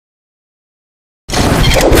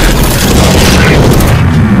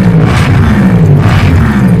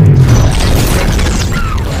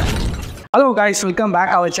Hello guys, welcome back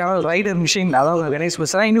our channel Rider Machine. அதாவது கணேஷ்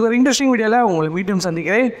பேசுகிறேன். இன்னைக்கு ஒரு இன்ட்ரெஸ்டிங் வீடியோவில் உங்களுக்கு மீண்டும்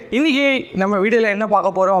சந்திக்கிறேன். இன்றைக்கி நம்ம வீடியோவில் என்ன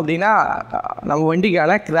பார்க்க போகிறோம் அப்படின்னா நம்ம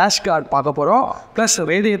வண்டிக்கான கிராஷ் கார்டு பார்க்க போகிறோம், ப்ளஸ்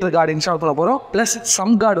ரேடியேட்டர் கார்டு இன்ஸ்டால் பண்ண போகிறோம், ப்ளஸ்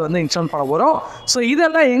சம் கார்டு வந்து இன்ஸ்டால் பண்ண போகிறோம். ஸோ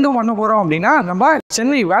இதெல்லாம் எங்கே பண்ண போகிறோம் அப்படின்னா நம்ம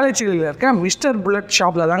சென்னை வேளச்சேரியில் இருக்க Mr.Bullet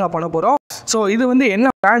ஷாப்பில் தாங்க பண்ண போகிறோம். ஸோ இது வந்து என்ன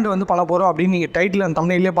பிராண்ட் வந்து பண்ண போகிறோம் அப்படின்னு நீங்கள் டைட்டில் அந்த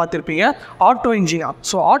தமிழ்லேயே பார்த்துருப்பீங்க, Autoengina.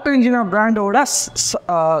 ஸோ Autoengina பிராண்டோட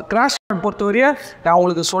கிராஷ் கார்டு பொறுத்தவரையை நான்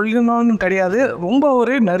உங்களுக்கு சொல்லணும்னு கிடையாது. ரொம்ப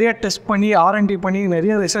ஒரு நிறைய டெஸ்ட் பண்ணி R&D பண்ணி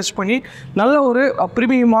நிறைய ரிசர்ச் பண்ணி நல்ல ஒரு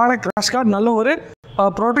ப்ரீமியமான கிராஷ் கார்டு, நல்ல ஒரு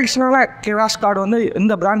ப்ரொடெக்ஷனான கிராஷ் கார்டு வந்து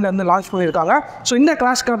இந்த பிராண்டில் வந்து லான்ச் பண்ணியிருக்காங்க. ஸோ இந்த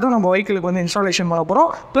கிராஷ் கார்டு தான் நம்ம வெஹிக்கிளுக்கு வந்து இன்ஸ்டாலேஷன் பண்ண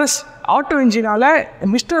போகிறோம். ப்ளஸ் Autoenginaல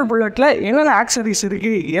Mr.Bulletல என்னென்ன ஆக்சரிஸ்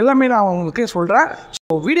இருக்குது எல்லாமே நான் உங்களுக்கு சொல்கிறேன்.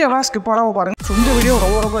 ஸோ வீடியோவை ஸ்கிப் பண்ணாமல் பாருங்கள். ஸோ இந்த வீடியோ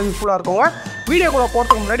ரொம்ப யூஸ்ஃபுல்லாக இருக்குங்க. வீடியோ கூட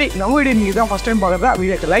போகிறதுக்கு முன்னாடி நம்ம வீடியோ நீங்கள் தான் ஃபஸ்ட் டைம் பார்க்குறதா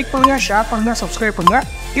வீடியோக்கு லைக் பண்ணுங்கள், ஷேர் பண்ணுங்கள், சப்ஸ்கிரைப் பண்ணுங்கள்.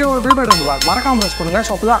 இது ஒரு பில் பட்டன் மறக்காமல் ப்ரெஸ் பண்ணுங்கள்.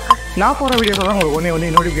 ஸோ அப்போ தான் நான் போகிற வீடியோ தான் உங்களுக்கு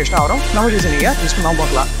ஒன்றே நோட்டிஃபிகேஷன் வரும். நம்ம வீடியோஸ் நீங்கள் மிஸ் பண்ணாமல்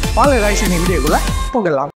பார்க்கலாம். வாங்க கைஸ், நீங்கள் வீடியோக்குள்ளே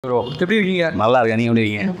போகலாம். எப்படி இருக்கீங்க? நல்லா இருக்கேன். நீங்கள் எப்படி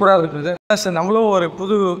இருக்கீங்க? சூப்பராக இருக்குது. ப்ளஸ் நம்மளும் ஒரு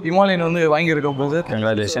புது ஹிமாலயன் வந்து வாங்கியிருக்கோம் போது.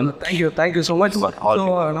 Congratulation. Thank you so much. So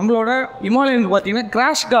நம்மளோட ஹிமாலயன் பார்த்தீங்கன்னா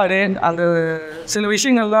கிராஷ் கார்டு அந்த சில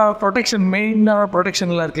விஷயங்கள்லாம் ப்ரொடெக்ஷன், மெயினான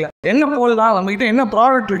ப்ரொடெக்ஷன்லாம் இருக்குல்ல, என்ன போல் தான் நம்மகிட்ட என்ன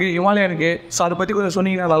ப்ராடக்ட் இருக்குது ஹிமாலயனுக்கு. ஸோ அதை பற்றி கொஞ்சம்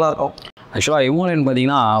சொன்னீங்கன்னா நல்லாயிருக்கும். ஆக்சுவலாக ஹிமாலயன்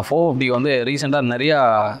பார்த்தீங்கன்னா 450 வந்து ரீசெண்டாக நிறையா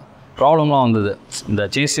ப்ராப்ளம்லாம் வந்தது. இந்த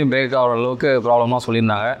சேஸு பிரேக் ஆகிற அளவுக்கு ப்ராப்ளம்லாம்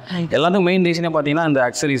சொல்லியிருந்தாங்க. எல்லாத்துக்கும் மெயின் ரீசனே பார்த்தீங்கன்னா இந்த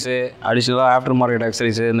ஆக்சரிஸு, அடிஷனலாக ஆஃப்டர் மார்க்கெட்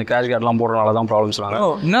ஆக்சரிஸு, இந்த கேஷ் கார்டெலாம் போடுறதுனால தான் ப்ராப்ளம் சொன்னாங்க.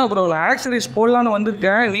 என்ன ப்ராப்ளம்? ஆக்சரிஸ் போடலான்னு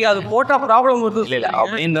வந்திருக்கேன், நீ அது போட்டால் ப்ராப்ளம் வருது இல்லை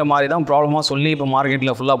அப்படின்ற மாதிரி தான் ப்ராப்ளமாக சொல்லி இப்போ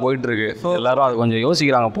மார்க்கெட்டில் ஃபுல்லாக போயிட்டுருக்கு. எல்லோரும் அது கொஞ்சம்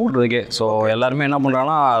யோசிக்கிறாங்க போடுறதுக்கே. ஸோ எல்லாருமே என்ன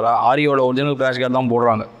பண்ணுறாங்கன்னா ஆரியோட ஒரிஜினல் கிராஷ் கார்டு தான்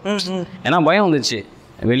போடுறாங்க. ஏன்னா பயம் வந்துச்சு,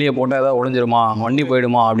 வெளியே போட்டால் ஏதாவது உடஞ்சிருமா, வண்டி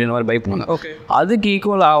போயிடுமா அப்படின்ற மாதிரி பயப்படுவாங்க. அதுக்கு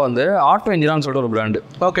ஈக்குவலாக வந்து Autoenginaன்னு சொல்லிட்டு ஒரு பிராண்டு.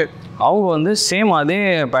 அவங்க வந்து சேம் அதே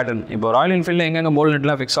பேட்டர்ன், இப்போ ராயல் என்ஃபீல்டில் எங்கெங்கே போல்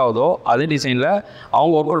நெட்லாம் ஃபிக்ஸ் ஆகுதோ அதே டிசைனில்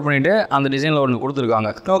அவங்க ஒர்க் அவுட் பண்ணிவிட்டு அந்த டிசைனில் ஒன்று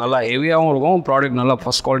கொடுத்துருக்காங்க. நல்லா ஹெவியாகவும் இருக்கும், ப்ராடக்ட் நல்லா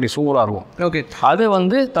ஃபஸ்ட் குவாலிட்டி சூப்பராக இருக்கும். அது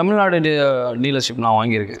வந்து தமிழ்நாடு டீலர்ஷிப் நான்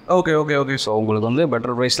வாங்கியிருக்கேன். ஸோ உங்களுக்கு வந்து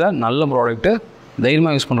பெட்டர் ப்ரைஸில் நல்ல ப்ராடக்ட்டு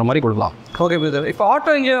தைரியமாக யூஸ் பண்ணுற மாதிரி கொடுக்கலாம். Okay brother. இப்போ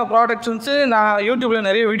Autoengina ப்ராடக்ட்ஸ் வந்து நான் யூடியூப்பில்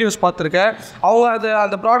நிறைய வீடியோஸ் பார்த்துருக்கேன். அவங்க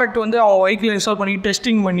அந்த ப்ராடக்ட் வந்து அவங்க வெஹிக்கிள் இன்ஸ்டால் பண்ணி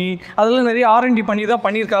டெஸ்டிங் பண்ணி அதெல்லாம் நிறைய R&D பண்ணி தான்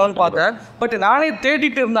பண்ணியிருக்காங்கன்னு பார்த்தேன். பட் நானே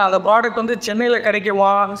தேடிட்டு இருந்தேன் அந்த ப்ராடக்ட் வந்து சென்னையில்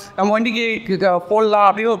கிடைக்குமா, நம்ம வண்டிக்கு போடலாம்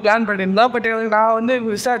அப்படின்னு ஒரு பிளான் பண்ணியிருந்தேன். பட் நான் வந்து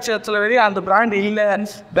விசாரிச்சத்தில் வரையும் அந்த பிராண்ட் இல்லை,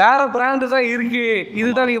 வேறு பிராண்டு தான் இருக்குது,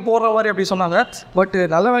 இதுதான் நீங்கள் போடுற மாதிரி அப்படி சொன்னாங்க. பட்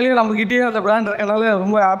நல்ல வேலையாக நம்மக்கிட்டே அந்த பிராண்ட் இருக்கனால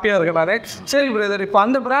ரொம்ப ஹாப்பியாக இருக்கேன் நான். சரி பிரதர், இப்போ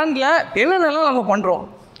அந்த பிராண்டில் என்னென்னலாம் நம்ம பண்ணுறோம்?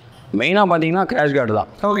 மெயினாக பார்த்தீங்கன்னா கிராஷ் கார்டு தான்.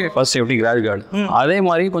 First safety crash card. அதே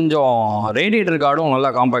மாதிரி கொஞ்சம் ரேடியேட்டர் கார்டும் நல்லா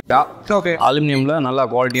காம்பேக்டாக அலுமினியமில் நல்லா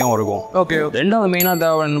குவாலிட்டியாகவும் இருக்கும். ரெண்டாவது மெயினாக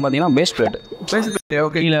தேவைன்னு பார்த்தீங்கன்னா பேஸ் பிளேட்.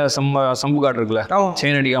 கீழே சம்பு கார்டு இருக்குல்ல,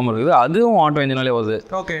 செயின் அடிக்காமல் இருக்குது, அதுவும் Autoenginaலே வருது.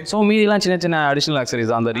 ஸோ மீதிலாம் சின்ன சின்ன அடிஷனல்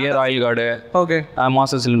ஆக்சரிஸ் தான். அந்த rear oil card,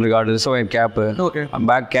 master cylinder card, reservoir gap,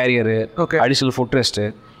 back carrier, additional food rest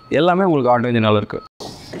எல்லாமே உங்களுக்கு Autoenginaல இருக்குது.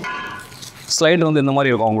 ஸ்லைடர் வந்து இந்த மாதிரி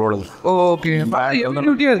இருக்கும் அவங்களோடது.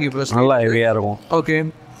 நல்லா ஹெவியாக இருக்கும்.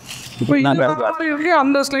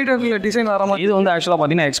 அந்த ஸ்லைடர் டிசைன் வர மாதிரி. இது வந்து ஆக்சுவலாக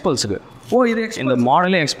பார்த்தீங்கன்னா எக்ஸ்பல்ஸுக்கு. இந்த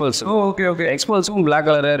மாடலே Xpulse. எக்ஸ்பல்ஸுக்கும் black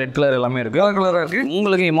colour, red colour எல்லாமே இருக்குது.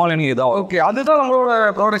 உங்களுக்கு ஹிமாலயன் இதுதான். அதுதான்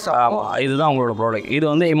நம்மளோட ப்ராடக்ட். இதுதான் உங்களோட ப்ராடக்ட். இது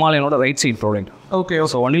வந்து ஹிமாலயனோட ரைட் சைட் ப்ராடக்ட்.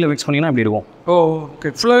 ஸோ வண்டியில் ஃபிக்ஸ் பண்ணிங்கன்னா இப்படி இருக்கும்.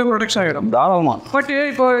 ஃபுல்லாகவே ப்ரொடெக்ஷன் ஆகிடும் தாராளமாக. பட்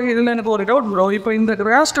இப்போ இதில் எனக்கு ஒரு டவுட் ப்ரோ, இப்போ இந்த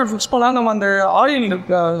கிராஷ் கார்டு ஃபிக்ஸ் பண்ணால் நம்ம அந்த ஆயில்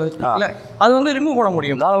இல்லை அது வந்து ரிமூவ் பண்ண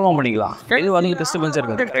முடியும்? தாராளமாக பண்ணிக்கலாம். இது வந்து டிஸ்டர்பன்ஸ்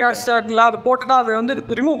இருக்குது. கிராஷ் கார்டில் அது போட்டுட்டா அதை வந்து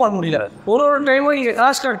ரிமூவ் பண்ண முடியல. ஒரு டைமும் நீங்கள்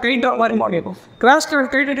கிராஷ் கார்டு கைட்டாக மாதிரி மாறிடும். கிராஷ் கார்டு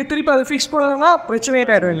கைட்டு திருப்பி அதை ஃபிக்ஸ் பண்ணணும்னா பிரச்சனையே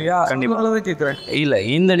ஆகிடும் இல்லையா? கண்டிப்பாக தான் கேட்குறேன். இல்லை,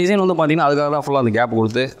 இந்த டிசைன் வந்து பார்த்தீங்கன்னா அதுக்காக தான் ஃபுல்லாக அந்த கேப்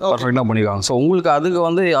கொடுத்து பர்ஃபெக்டாக பண்ணியிருக்காங்க. ஸோ உங்களுக்கு அதுக்கு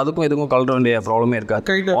வந்து அதுக்கும் இதுக்கும் கலட்ட வேண்டிய ப்ராப்ளமே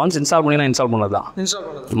இருக்காது. ஒன்ஸ் இன்ஸ்டால் பண்ணினா இன்ஸ்டால் பண்ணது தான்.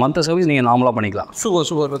 மற்ற சர்வீஸ் நீங்கள் நார்மலாக பண்ணிக்கலாம்.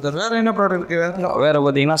 சூப்பர். வேறு என்ன ப்ராடக்ட் இருக்குது? வேறு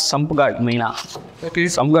பார்த்தீங்கன்னா சம்ப் கார்டு. மெயினாக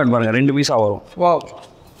சம்ப் கார்டு பாருங்கள், 2 பீஸாக வரும்.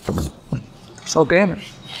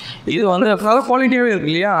 இது வந்து நல்ல குவாலிட்டியாகவே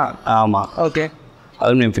இருக்கு இல்லையா? ஆமாம்.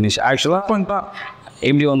 Aluminium finish. ஆக்சுவலாக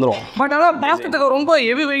இப்படி வந்துடும். பட் ஆனால் பார்க்கறதுக்கு ரொம்ப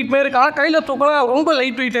ஹெவி வெயிட் மாதிரி இருக்கு, ஆனால் கையில் தூக்கலாம் ரொம்ப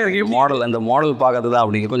லைட் வெயிட்டாக இருக்குது. மாடல் அந்த மாடல் பார்க்கறது தான்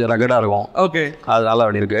அப்படி கொஞ்சம் ரகடாக இருக்கும். அதனால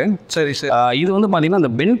அப்படி இருக்கு. சரி. இது வந்து பார்த்தீங்கன்னா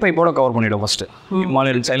அந்த பென் பைப்போட கவர் பண்ணிவிடும். First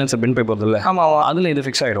Himalayan silencer pen pipe வருது இல்லை, அதில் இது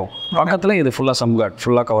ஃபிக்ஸ் ஆகிடும். பக்கத்தில் இது ஃபுல்லாக சம் கார்டு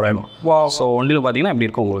ஃபுல்லாக கவர் ஆகிடும். ஸோ வண்டியில் பார்த்தீங்கன்னா இப்படி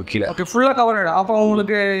இருக்கும் உங்களுக்கு கீழே ஃபுல்லாக கவர் ஆகிடும். அப்போ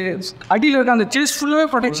உங்களுக்கு அடியில் இருக்க அந்த சேஸ் ஃபுல்லாகவே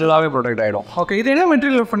ப்ரொடெக்ட் ஆகிடும். இது என்ன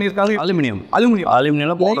மெட்டீரியல் பண்ணியிருக்காங்க?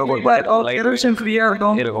 அலுமினியம் பவுடர் கோட் ஃப்ரீயாக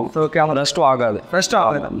இருக்கும். டஸ்ட்டும் ஆகாது.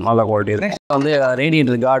 நல்ல குவாலிட்டி இருக்கு. வந்து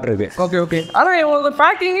ரேடியேட்டர் கார்டு இருக்குது. Okay okay. ஆனால் இவங்க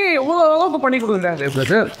பேக்கிங்கு எவ்வளோ அளவுக்கு பண்ணி கொடுக்குறாங்க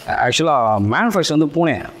சார்? ஆக்சுவலாக மேனுஃபேக்சர் வந்து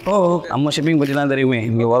பூனே. நம்ம ஷிப்பிங் பற்றி தான் தெரியுமே.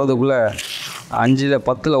 இங்கே வரதுக்குள்ளே 5ல்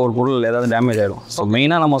 10ல் ஒரு பொருள் ஏதாவது டேமேஜ் ஆகிடும். ஸோ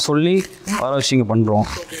மெயினாக நம்ம சொல்லி வர வச்சு இங்கே பண்ணுறோம்.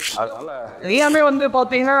 அதனால் எல்லாமே வந்து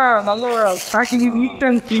பார்த்தீங்கன்னா நல்ல பேக்கிங் நீட்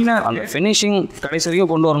அண்ட் க்ளீனாக அந்த ஃபினிஷிங் கடைசி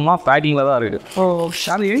வரைக்கும் கொண்டு வரணும்னா பேக்கிங்கில் தான் இருக்குது.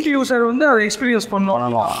 அந்த எண்ட் யூசர் வந்து அதை எக்ஸ்பீரியன்ஸ்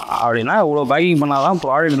பண்ணணும் அப்படின்னா இவ்வளோ பேக்கிங் பண்ணால் தான்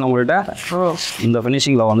ப்ராடக்ட் நம்மள்கிட்ட இந்த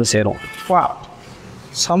ஃபினிஷிங்கில் வந்து சேரும்.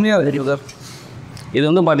 செம்மையாக இருக்குது சார். இது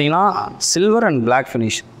வந்து பார்த்தீங்கன்னா silver and black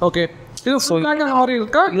finish. Okay. இது மாதிரி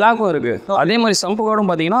இருக்கா? பிளாக்கும் இருக்குது. அதே மாதிரி சம்பு கார்டும்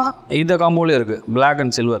பார்த்தீங்கன்னா இந்த காம்போலே இருக்குது, black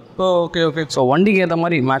and silver. Okay okay. So வண்டிக்கு ஏற்ற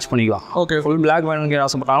மாதிரி மேட்ச் பண்ணிக்கலாம். ஓகே. ஃபுல் பிளாக் வேணும்னு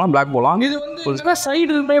ஆசைப்பட்டாங்கன்னா பிளாக் போகலாம். இது வந்து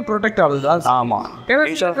சைடுமே ப்ரொடெக்ட் ஆகுது. ஆமாம்.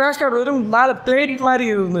 ஏன்னா கிராஷ் கார்டு வெறும் மேலே பிளேட் மாதிரி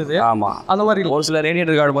இருந்தது. ஆமாம், அந்த மாதிரி ஒரு சில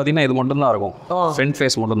ரேடியேட்டர் கார்டு பார்த்தீங்கன்னா இது மட்டும்தான் இருக்கும், ஃப்ரண்ட்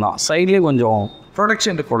ஃபேஸ் மட்டும்தான். சைட்லேயே கொஞ்சம்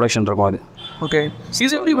ப்ரொடெக்ஷன் இருக்கும் அது. ஓகே.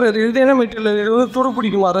 இது எப்படி இது என்ன மெட்டீரியல்? இது வந்து துரு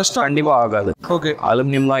பிடிக்குமா? ரெஸ்ட் கண்டிப்பாக ஆகாது. ஓகே.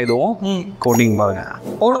 அலுமினியம் தான் இதுவும். கோட்டிங் பாருங்க.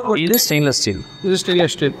 இது ஸ்டெயின்லெஸ் ஸ்டீல். இது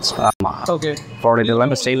ஸ்டெயின்லெஸ் ஸ்டீல். ஆமாம். ஓகே. ப்ராடக்ட்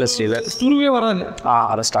எல்லாமே ஸ்டெயின்லெஸ் ஸ்டீல். துருவே வராது.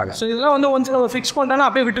 ரெஸ்ட் ஆகாது. ஸோ இதெல்லாம் வந்து ஒன்ஸ் நம்ம ஃபிக்ஸ் பண்ணிட்டோன்னா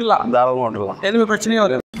அப்படியே விட்டுடலாம். தாராளமாக விட்டுடலாம். எதுவுமே பிரச்சனையே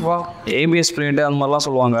வராது. ஏபிஎஸ் பிரிண்ட் அந்த மாதிரிலாம்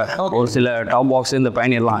சொல்லுவாங்க ஒரு சில டாப் பாக்ஸ். இந்த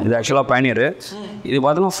பேனியர்லாம் இது ஆக்சுவலாக பேனியர். இது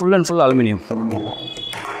பார்த்தீங்கன்னா ஃபுல் அண்ட் ஃபுல் அலுமினியம்.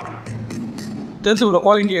 தெரிஞ்சு ஒரு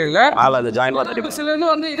குவாலிட்டி இல்லை. அது ஜாயின்லாம் சில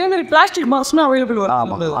வந்து இதே மாதிரி பிளாஸ்டிக் மாஸ்க்குமே அவைலபிள் வரும்.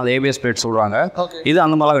 ஆமாம், அது ஏபிஎஸ் பிளேட் சொல்கிறாங்க. இது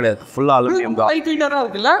அந்த மாதிரிலாம் கிடையாது, ஃபுல்லாக அலுமினியம் தான். லைட்டாக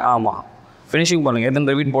இருக்குல்ல? ஆமாம். ஃபினிஷிங் பண்ணுங்கள்.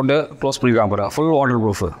 எத்தனை ரிவீட் போட்டு க்ளோஸ் பண்ணிக்கலாம் பாருங்க. Full water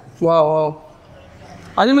proof.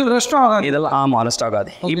 அதுமாதிரி ரெஸ்ட்டும் ஆகாது இதெல்லாம். ஆமாம், ரெஸ்ட்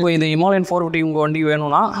ஆகாது. இப்போ இது ஹிமாலயன் 450 உங்கள் வண்டி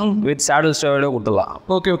வேணும்னா வித் சேடல் ஸ்டேவோட கொடுத்துடலாம்.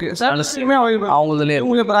 Okay okay. சேடல்ஸுமே அவைலபிள் அவங்களதுலேயே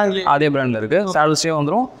அதே பிராண்டில் இருக்குது. சேடல் ஸ்டே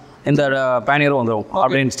வந்துடும், இந்த பேனியரும் வந்துடும்.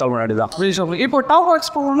 அப்படியே இன்ஸ்டால் பண்ணி தான். இப்போ டாப்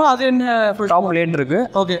பாக்ஸ் போகணும்னா அது என்ன? டாப் பிளேட் இருக்குது.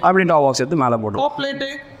 ஓகே. அப்படியே டாப் பாக்ஸ் எடுத்து மேலே போட்டு டாப் பிளேட்டு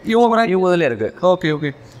இவங்கதுலேயே இருக்குது. Okay okay.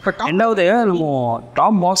 ரெண்டாவது நம்ம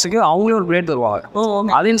டாப் பாக்ஸுக்கு அவங்களே ஒரு பிளேட் தருவாங்க.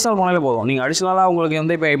 அது இன்ஸ்டால் பண்ணாலே போதும். நீங்கள் அடிஷ்னலாக உங்களுக்கு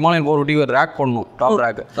வந்து இப்போ ஹிமாலயன் 450 ஒரு ரேக் பண்ணணும், டாப்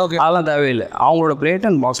ரேக். அதெல்லாம் தேவையில்லை. அவங்களோட பிளேட்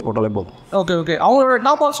அண்ட் பாக்ஸ் போட்டாலே போதும். Okay okay. அவங்களோட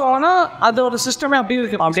டாப் பாக்ஸ் வாங்கினா அது ஒரு சிஸ்டமே அப்படியே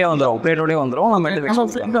இருக்குது. அப்படியே வந்துடும், பிளேட்டோடய வந்துடும்.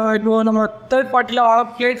 இப்போ நம்ம தேர்ட் பார்ட்டியில் வாங்க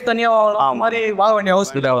பிளேட் தனியாக வாங்கலாம் மாதிரி வாங்க வேண்டிய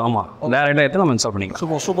அவசியம். ஆமாம், டேரெக்டாக எடுத்து நம்ம இன்ஸ்டால்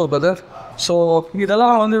பண்ணிக்கலாம். Super brother. ஸோ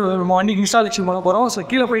இதெல்லாம் வந்து நம்ம வண்டிக்கு இன்ஸ்டாலேஷன் பண்ண போகிறோம். ஸோ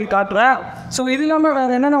கீழே போய் காட்டுறேன். ஸோ இது இல்லாமல்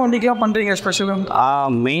வேறு என்னென்ன வண்டிக்கெலாம் பண்ணுறீங்க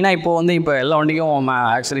ஸ்பெஷலாக? மெயினாக இப்போ வந்து இப்போ எல்லா வண்டிக்கும்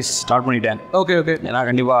ஆக்சரிஸ் ஸ்டார்ட் பண்ணிட்டேன். Okay okay. ஏன்னா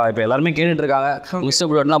கண்டிப்பாக இப்போ எல்லாருமே கேட்டுட்டு இருக்காங்க, மிஸ்டர்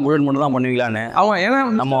புல்லட்னா புல்லட் மட்டும் தான் பண்ணுவீங்களான்னு. ஆமாம், ஏன்னா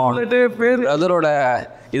நம்ம பேர் அதரோட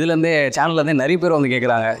இதுலேருந்தே சேனல்லேருந்தே நிறைய பேர் வந்து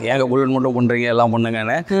கேட்குறாங்க, ஏங்க புல்லட் மட்டும் பண்ணுறீங்க எல்லாம்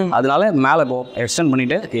பண்ணுங்கன்னு. அதனால மேலே இப்போ எக்ஸ்டெண்ட்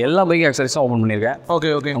பண்ணிவிட்டு எல்லா பைக்கும் ஆக்சரிஸும் ஓப்பன் பண்ணியிருக்கேன்.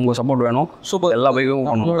 Okay okay. உங்கள் சப்போர்ட் வேணும். சூப்பர். எல்லா பைக்கும்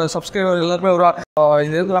உங்களோட சப்ஸ்கிரைபர் எல்லாருமே ஒரு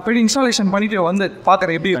இது போய்ட்டு இன்ஸ்டாலேஷன் பண்ணிட்டு வந்து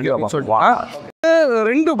பார்க்குறேன் எப்படி சொல்லிட்டு.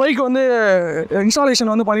 2 பைக் வந்து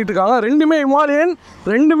இன்ஸ்டாலேஷன் வந்து பண்ணிட்டு இருக்காங்க. ரெண்டுமே ஹிமாலயன்,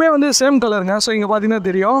 ரெண்டுமே வந்து சேம் கலருங்க. ஸோ இங்கே பார்த்தீங்கன்னா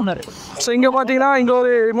தெரியும். ஸோ இங்கே பார்த்தீங்கன்னா இங்கே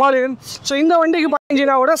ஒரு ஹிமாலயன். ஸோ இந்த வண்டிக்கு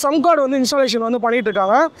பார்த்தீங்கன்னா சம்ப் கார்டு வந்து இன்ஸ்டாலேஷன் வந்து பண்ணிட்டு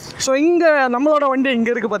இருக்காங்க. ஸோ இங்கே நம்மளோட வண்டி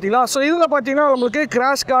இங்கே இருக்குது பார்த்தீங்களா. ஸோ இதில் பார்த்தீங்கன்னா நம்மளுக்கு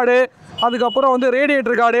கிராஷ் கார்டு, அதுக்கப்புறம் வந்து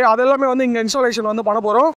ரேடியேட்டர் கார்டு, அதெல்லாமே வந்து இங்கே இன்ஸ்டாலேஷன் வந்து பண்ண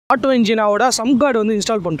போகிறோம். ஆட்டோ என்ஜினாவோட சம்ப் கார்டு வந்து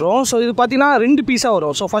இன்ஸ்டால் பண்ணுறோம். ஸோ இது பார்த்தீங்கன்னா 2 பீஸாக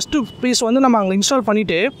வரும். ஸோ ஃபஸ்ட்டு பீஸ் வந்து நம்ம அங்கே இன்ஸ்டால்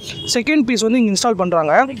பண்ணிவிட்டு செகண்ட் பீஸ் வந்து இங்கே இன்ஸ்டால்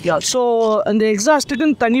பண்ணுறாங்க. ஸோ இந்த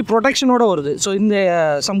எக்ஸாஸ்ட்டுக்குன்னு தனி ப்ரொடெக்ஷனோட வருது. ஸோ இந்த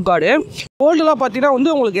சம்ப் கார்டு போல்டெலாம் பார்த்தீங்கன்னா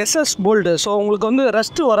வந்து உங்களுக்கு எஸ்எஸ் போல்டு. ஸோ உங்களுக்கு வந்து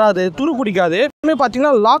ரஸ்ட்டு வராது, துரு பிடிக்காது. எல்லாமே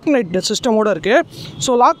பார்த்தீங்கன்னா லாக் நெட் சிஸ்டமோட இருக்குது.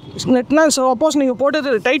 ஸோ லாக் நெட்னா சப்போஸ் நீங்கள்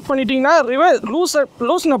போட்டு டைட் பண்ணிட்டீங்கன்னா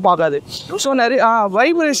லூஸ்னப் ஆகாது. ஸோ நிறைய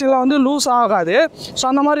வைப்ரேஷன்லாம் வந்து லூஸ் ஆகாது. ஸோ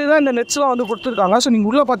அந்த மாதிரி தான் இந்த நெட்ஸ்லாம் வந்து கொடுத்துருக்காங்க. ஸோ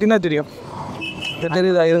நீங்கள் உள்ளே பார்த்தீங்கன்னா தெரியும்.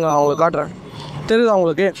 தெரியுதா? இருங்க அவங்களுக்கு காட்டுறேன். தெரியுதா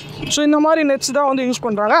உங்களுக்கு? ஸோ இந்த மாதிரி நெட்ஸ் தான் வந்து யூஸ்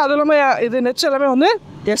பண்ணுறாங்க. அது இல்லாமல் இது நெட்ஸ் எல்லாமே வந்து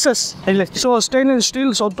எஸ்எஸ் இல்லை. So stainless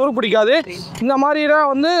steel. ஸோ துரு பிடிக்காது. இந்த மாதிரி தான்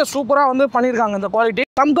வந்து சூப்பராக வந்து பண்ணியிருக்காங்க இந்த குவாலிட்டி.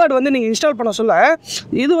 சம்ப் கார்டு வந்து நீங்கள் இன்ஸ்டால் பண்ண சொல்ல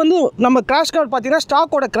இது வந்து நம்ம கிராஷ் கார்டு பார்த்தீங்கன்னா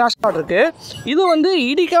ஸ்டாக்கோட கிராஷ் கார்டு இருக்குது. இது வந்து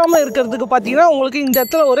இடிக்காமல் இருக்கிறதுக்கு பார்த்தீங்கன்னா உங்களுக்கு இந்த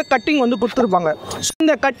இடத்துல ஒரு கட்டிங் வந்து கொடுத்துருப்பாங்க. ஸோ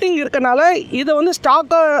இந்த கட்டிங் இருக்கனால இதை வந்து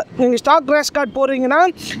நீங்கள் ஸ்டாக் கிராஷ் கார்டு போடுறீங்கன்னா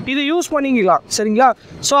இது யூஸ் பண்ணிக்கலாம். சரிங்களா?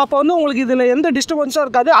 ஸோ அப்போ வந்து உங்களுக்கு இதில் எந்த டிஸ்டர்பன்ஸும்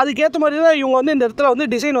இருக்காது. அதுக்கேற்ற மாதிரி தான் இவங்க வந்து இந்த இடத்துல வந்து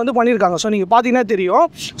டிசைன் வந்து பண்ணியிருக்காங்க. ஸோ நீங்கள் பார்த்தீங்கன்னா தெரியும்.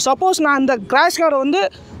 சப்போஸ் நான் இந்த கிராஷ் கார்டை வந்து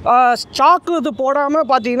ஸ்டாக்கு இது போடாமல்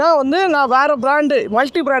பார்த்தீங்கன்னா வந்து நான் வேறு பிராண்டு,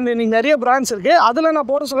 மல்டி பிராண்டு, நீங்கள் நிறைய பிராண்ட்ஸ் இருக்குது, அதில் நான்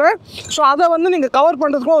போட சொல்லுவேன். ஸோ அதை வந்து நீங்கள் கவர்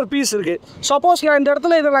பண்ணுறதுக்கும் ஒரு பீஸ் இருக்குது. சப்போஸ் நான் இந்த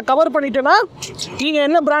இடத்துல இதை நான் கவர் பண்ணிட்டேன்னா நீங்கள்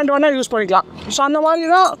என்ன பிராண்ட் வேணால் யூஸ் பண்ணிக்கலாம். ஸோ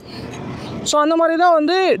அந்த மாதிரி தான்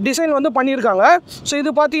வந்து டிசைன் வந்து பண்ணியிருக்காங்க. ஸோ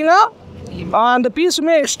இது பார்த்தீங்கன்னா அந்த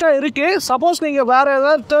பீஸுமே எக்ஸ்ட்ரா இருக்குது. சப்போஸ் நீங்கள் வேறு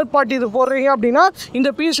ஏதாவது தேர்ட் பார்ட்டி இது போடுறீங்க அப்படின்னா இந்த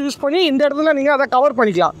பீஸ் யூஸ் பண்ணி இந்த இடத்துல நீங்கள் அதை கவர்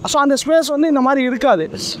பண்ணிக்கலாம். ஸோ அந்த ஸ்பேஸ் வந்து இந்த மாதிரி இருக்காது.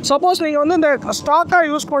 சப்போஸ் நீங்கள் வந்து இந்த ஸ்டாக்காக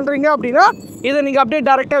யூஸ் பண்ணுறீங்க அப்படின்னா இதை நீங்கள் அப்படியே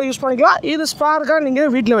டேரெக்டாக யூஸ் பண்ணிக்கலாம். இது ஸ்பேருக்காக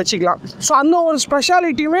நீங்கள் வீட்டில் வச்சுக்கலாம். ஸோ அந்த ஒரு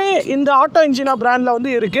ஸ்பெஷாலிட்டியுமே இந்த ஆட்டோ என்ஜினா பிராண்டில்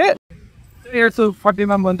வந்து இருக்குது.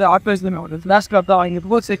 நம்ம வந்து ஆட்டோஎன்ஜினா கிராஷ் கார்ட் தான் இங்கே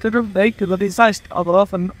போய் செக்யூரிட்டி பைக் டிசைஸ்ட் அதெல்லாம்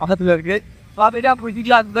பக்கத்தில் இருக்குது.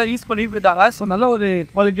 அதை யூஸ் பண்ணிட்டு இருக்காங்க. ஸோ நல்ல ஒரு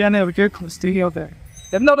குவாலிட்டியான இருக்குது ஸ்டீரியோ.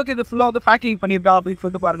 எந்த அளவுக்கு இது ஃபுல்லாக வந்து பேக்கிங் பண்ணியிருக்கா அப்படின்னு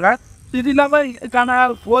சொல்லிட்டு பாருங்கள். இது இல்லாமல் இதுக்கான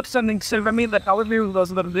ஃபோர்ஸ் அண்ட் நெக்ஸ்ட் எல்லாமே இந்த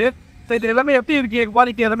கவர்லேயும் வருது. ஸோ இது எல்லாமே எப்படி இருக்குது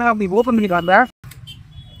குவாலிட்டி எல்லாமே அப்படி ஓப்பன் பண்ணிக்கிறாங்க.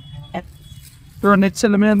 நெட்ஸ்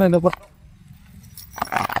எல்லாமே இந்த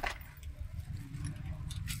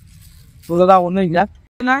இவ்வளோதான் ஒன்றும் இல்லை.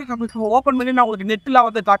 நம்மளுக்கு ஓப்பன் பண்ணி நான் உங்களுக்கு நெட்டில்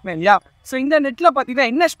வந்து காட்டினேன் இல்லையா. ஸோ இந்த நெட்டில் பார்த்தீங்கன்னா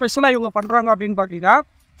என்ன ஸ்பெஷலாக இவங்க பண்ணுறாங்க அப்படின்னு பார்த்தீங்கன்னா,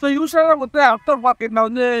 ஸோ யூஸ்வலாக வந்து ஆஃப்டர் மார்க்கெட்டில்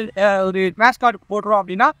வந்து ஒரு கிராஷ் கார்டு போடுறோம்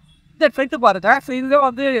அப்படின்னா இந்த ட்ரெட்டு பாருங்கள். ஸோ இதுதான்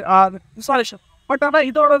வந்து இன்ஸ்டாலேஷன். பட் ஆனால்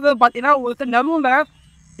இதோட பார்த்தீங்கன்னா உங்களுக்கு நடுவில்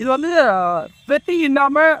இது வந்து வெட்டி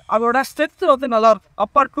இல்லாமல் அதோட ஸ்ட்ரென்த் வந்து நல்லாயிருக்கும்.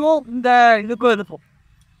 அப்பர்க்கும் இந்த இதுக்கும் இருக்கும்.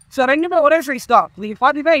 ஸோ ரெண்டுமே ஒரே சைஸ் தான். நீங்கள்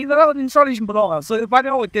பார்த்தீங்கன்னா இதெல்லாம் வந்து இன்ஸ்டாலேஷன் பண்ணுவாங்க. ஸோ இது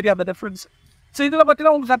பார்த்தீங்கன்னா உங்களுக்கு தெரியும் அந்த டிஃப்ரென்ஸ். ஸோ இதில்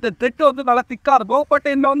பார்த்தீங்கன்னா உங்களுக்கு அந்த த்ரெட் வந்து நல்லா திக்காக இருக்கும். பட்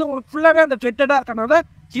இதில் வந்து உங்களுக்கு ஃபுல்லாகவே அந்த த்ரெட்டடாக இருக்கிறனால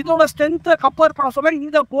இதோட ஸ்ட்ரென்த்தை கம்பேர் பண்ண சொல்ல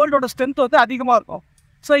இந்த கோல்டோட ஸ்ட்ரென்த் வந்து அதிகமாக இருக்கும்.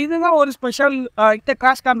 ஸோ இதுதான் ஒரு ஸ்பெஷல் இந்த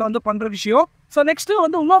கிராஷ் கார்டில் வந்து பண்ணுற விஷயம். ஸோ நெக்ஸ்ட்டு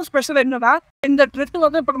வந்து இன்னொரு ஸ்பெஷல் என்னன்னா, இந்த த்ரெட்டு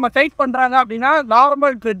வந்து இப்போ நம்ம டைட் பண்ணுறாங்க அப்படின்னா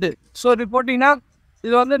நார்மல் த்ரெட்டு. ஸோ இது போட்டிங்கன்னா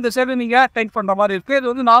இது வந்து இந்த சைடு நீங்கள் டைட் பண்ணுற மாதிரி இருக்குது. இது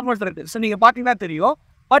வந்து நார்மல் த்ரெட்டு. ஸோ நீங்கள் பார்த்தீங்கன்னா தெரியும்.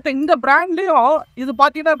 பட் இந்த பிராண்ட்லேயும் இது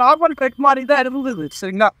பார்த்தீங்கன்னா நார்மல் த்ரெட் மாதிரி தான் இருந்தது.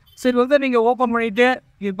 சரிங்களா. ஸோ இது வந்து நீங்கள் ஓப்பன் பண்ணிவிட்டு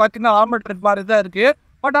இது பார்த்தீங்கன்னா நார்மல் த்ரெட் மாதிரி தான் இருக்குது.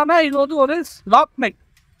 பட் ஆனால் இது வந்து ஒரு லாக் நெக்.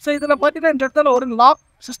 ஸோ இதில் பார்த்தீங்கன்னா இந்த இடத்துல ஒரு லாக்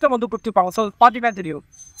சிஸ்டம் வந்து கொடுத்துருப்பாங்க. ஸோ பார்த்தீங்கன்னா தெரியும்.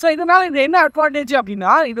 ஸோ இதனால் இது என்ன அட்வான்டேஜ்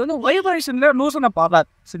அப்படின்னா, இது வந்து வைப்ரேஷனில் லூசனை பாராது.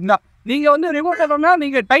 சரிங்களா. நீங்கள் வந்து ரிமூவ் பண்ணோம்னா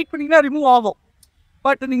நீங்கள் டைட் பண்ணிங்கன்னா ரிமூவ் ஆகும்.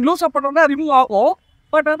 பட் நீங்கள் லூஸப் பண்ணோம்னா ரிமூவ் ஆகும்.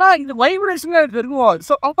 பட் ஆனால் இது வைப்ரேஷனில் ரிமூவ் ஆகும்.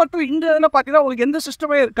 ஸோ கம்பேர்ட் டு இந்த இதில் பார்த்தீங்கன்னா உங்களுக்கு எந்த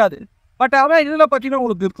சிஸ்டமே இருக்காது. பட் ஆனால் இதில் பார்த்தீங்கன்னா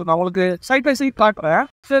உங்களுக்கு இருக்கும். நான் உங்களுக்கு சைட் பை சைட் காட்டுறேன்.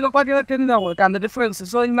 ஸோ இதில் பார்த்தீங்கன்னா தெரிஞ்சு உங்களுக்கு அந்த டிஃப்ரென்ஸ்.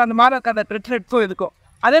 ஸோ இந்த அந்த மேலே அந்த த்ரெட்ஸும் இருக்கும்.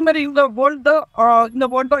 அதே மாதிரி இந்த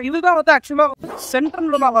போல்ட்டும் இதுதான் வந்து ஆக்சுவலாக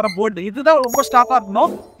சென்ட்ரலில் வர போல்டு. இதுதான் ரொம்ப ஸ்டாக்காக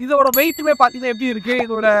இருக்கணும். இதோட வெயிட்டுமே பார்த்தீங்கன்னா எப்படி இருக்குது,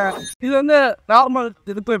 இது வந்து நார்மல்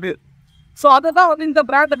இதுக்கு எப்படி. ஸோ அதை தான் வந்து இந்த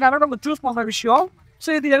பிராண்டுக்கான நம்ம சூஸ் பண்ணுற விஷயம்.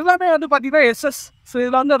 ஸோ இது எல்லாமே வந்து பார்த்தீங்கன்னா எஸ்எஸ். ஸோ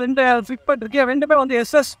இதில் வந்து 2 ஃபிட்மெண்ட் இருக்குது. ரெண்டுமே வந்து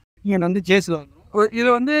எஸ்எஸ். இங்கே வந்து ஜேஸில் வந்துடும். இது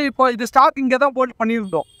வந்து இப்போ இது ஸ்டாக் இங்கே தான் போல்ட்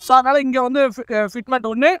பண்ணியிருந்தோம். ஸோ அதனால் இங்கே வந்து ஃபிட்மெண்ட்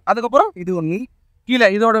ஒன்று, அதுக்கப்புறம் இது ஒன்று கீழே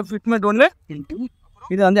இதோட ஃபிட்மெண்ட் ஒன்று,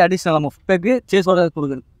 இது வந்து அடிஷ்னல் நம்ம ஃபிட்மெண்ட்டு சேஸோட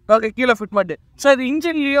கொடுக்குது. ஓகே, கீழே ஃபிட்மெண்ட்டு. ஸோ இது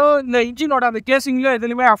இன்ஜின்லேயோ இந்த இன்ஜினோட அந்த கேசிங்லேயோ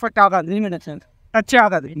எதுலையுமே அஃபெக்ட் ஆகாது, டச்சே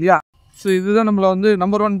ஆகாது இல்லையா. ஸோ இதுதான் நம்மளை வந்து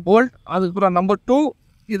நம்பர் 1 போல்ட். அதுக்கப்புறம் நம்பர் 2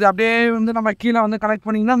 இது அப்படியே வந்து நம்ம கீழே வந்து கனெக்ட்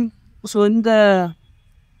பண்ணிங்கன்னா, ஸோ இந்த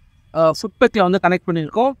ஃபுட்பேக்கில் வந்து கனெக்ட்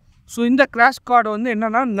பண்ணியிருக்கோம். ஸோ இந்த கிராஷ் கார்டு வந்து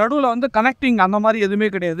என்னென்னா நடுவில் வந்து கனெக்டிங் அந்த மாதிரி எதுவுமே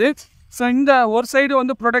கிடையாது. ஸோ இந்த ஒரு சைடு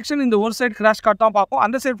வந்து ப்ரொடக்ஷன், இந்த ஒரு சைடு கிராஷ் கார்டு தான் பார்ப்போம்.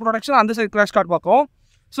 அந்த சைடு ப்ரொடக்ஷன், அந்த சைடு கிராஷ் கார்டு பார்ப்போம்.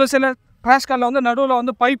 ஸோ சில கிராஷ் கார்டில் வந்து நடுவில்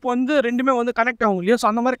வந்து பைப் வந்து ரெண்டுமே வந்து கனெக்ட் ஆகும் இல்லையா. ஸோ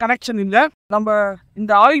அந்த மாதிரி கனெக்ஷன் இல்லை. நம்ம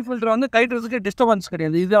இந்த ஆயில் ஃபில்டர் வந்து கைட்டுறதுக்கு டிஸ்டர்பன்ஸ்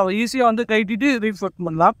கிடையாது. இது ஈஸியாக வந்து கைட்டிட்டு ரீஃபிட்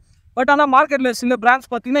பண்ணலாம். பட் ஆனால் மார்க்கெட்டில் சில பிராண்ட்ஸ்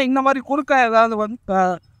பார்த்தீங்கன்னா இந்த மாதிரி குறுக்க ஏதாவது வந்து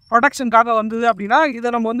ப்ரொடக்ஷனுக்காக வந்தது அப்படின்னா இதை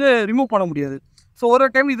நம்ம வந்து ரிமூவ் பண்ண முடியாது. ஸோ ஒரு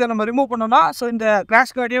டைம் இதை நம்ம ரிமூவ் பண்ணோம்னா ஸோ இந்த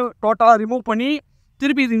கிராஷ் கார்டையே டோட்டலாக ரிமூவ் பண்ணி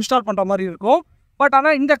திருப்பி இது இன்ஸ்டால் பண்ணுற மாதிரி இருக்கும். பட்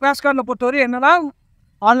ஆனால் இந்த கிராஷ் கார்டில் பொறுத்தவரை என்னென்னா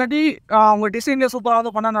ஆல்ரெடி அவங்க டிசைன்லேயே சூப்பராக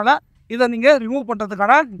வந்து பண்ணனால இதை நீங்கள் ரிமூவ்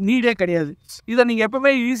பண்ணுறதுக்கான நீடே கிடையாது. இதை நீங்கள்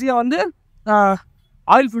எப்போவுமே ஈஸியாக வந்து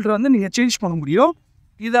ஆயில் ஃபில்டர் வந்து நீங்கள் சேஞ்ச் பண்ண முடியும்.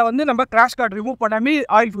 இதை வந்து நம்ம கிராஷ் கார்டு ரிமூவ் பண்ணாமே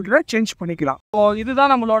ஆயில் ஃபில்டரை சேஞ்ச் பண்ணிக்கலாம். ஸோ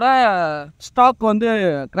இதுதான் நம்மளோட ஸ்டாக் வந்து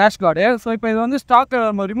கிராஷ் கார்டு. ஸோ இப்போ இது வந்து ஸ்டாக்கை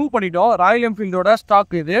நம்ம ரிமூவ் பண்ணிட்டோம். ராயல் என்ஃபீல்டோட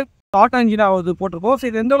ஸ்டாக் இது ஆட்டோ என்ஜினா இது போட்டிருக்கோம். ஸோ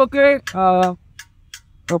இது எந்த அளவுக்கு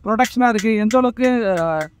ப்ரொடக்ஷனாக இருக்குது, எந்த அளவுக்கு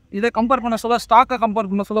இதை கம்பேர் பண்ண சொல்ல ஸ்டாக்கை கம்பேர்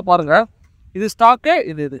பண்ண சொல்ல பாருங்கள். இது ஸ்டாக்கு,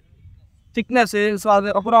 இது திக்னஸ்ஸு. ஸோ அது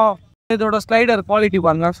அப்புறம் இதோட ஸ்லைடர் குவாலிட்டி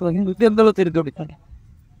பாருங்கள். ஸோ இது எந்த அளவுக்கு இருக்குது அப்படி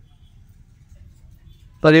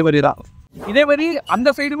அதே மாதிரி தான். இதே மாதிரி அந்த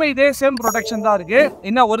சைடுமே இதே சேம் ப்ரொடக்ஷன் தான் இருக்குது.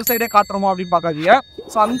 என்ன ஒரு சைடே காட்டுறோமா அப்படின்னு பார்க்காதீங்க.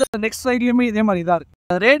 ஸோ அந்த நெக்ஸ்ட் சைட்லேயுமே இதே மாதிரி தான்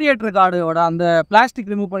இருக்குது. ரேடியேட்டர் கார்டோட அந்த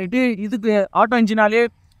பிளாஸ்டிக் ரிமூவ் பண்ணிவிட்டு இதுக்கு ஆட்டோ என்ஜினாலே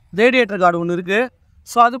ரேடியேட்டர் கார்டு ஒன்று இருக்குது.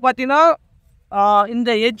 ஸோ அது பார்த்தீங்கன்னா இந்த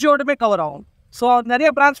எட்ஜோடுமே கவர் ஆகும். ஸோ நிறைய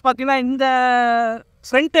பிராண்ட்ஸ் பார்த்தீங்கன்னா இந்த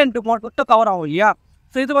ஃப்ரண்ட் எண்ட் மட்டும் கவர் ஆகும் இல்லையா.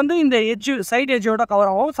 ஸோ இது வந்து இந்த எட்ஜு சைடு எட்ஜோட கவர்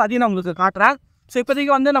ஆகும். ஸோ அதையும் நான் உங்களுக்கு காட்டுறேன். ஸோ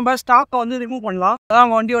இப்போதைக்கு வந்து நம்ம ஸ்டாக்கை வந்து ரிமூவ் பண்ணலாம்.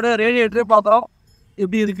 அதான் வண்டியோட ரேடியேட்டரே பார்க்குறோம்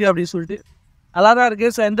எப்படி இருக்குது அப்படின்னு சொல்லிட்டு நல்லா தான்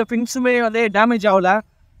இருக்குது. ஸோ எந்த பிங்ஸுமே வந்து டேமேஜ் ஆகலை,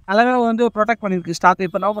 எல்லாமே வந்து ப்ரொடெக்ட் பண்ணியிருக்கு ஸ்டாக்.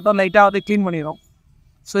 இப்போ நம்ம மட்டும் லைட்டாக வந்து க்ளீன் பண்ணிடும்.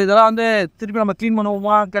 ஸோ இதெல்லாம் வந்து திருப்பி நம்ம க்ளீன்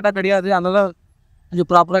பண்ணுவோமா கேட்டால் கிடையாது. அதனால் கொஞ்சம்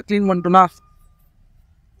ப்ராப்பராக க்ளீன் பண்ணிட்டோம்னா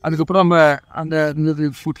அதுக்கப்புறம் நம்ம அந்த இது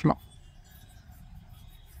ஃபுட்லாம்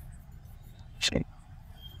சரி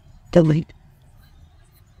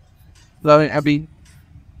அப்படி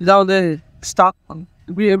இதாவது ஸ்டாக்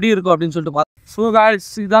எப்படி இருக்கும் அப்படின்னு சொல்லிட்டு பார்த்தோம். ஸோ guys,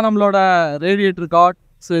 இதுதான் நம்மளோட ரேடியேட்டர் கார்ட்.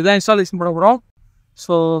 ஸோ இதான் இன்ஸ்டாலேஷன் பண்ண போகிறோம்.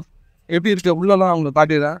 ஸோ எப்படி இருக்குது உள்ளலாம் அவங்களை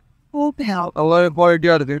காட்டிடுறேன். அவ்வளோ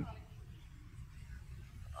குவாலிட்டியாக இருக்குது.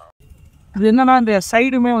 இது என்னென்னா இந்த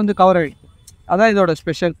சைடுமே வந்து கவர் ஆகிடும். அதான் இதோட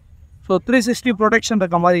ஸ்பெஷல். ஸோ 360 ப்ரொடெக்ஷன்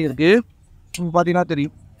இருக்க மாதிரி இருக்குது. பார்த்தீங்கன்னா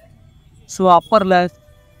தெரியும். ஸோ அப்பரில்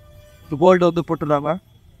கோல்டு வந்து போட்டுருக்காங்க.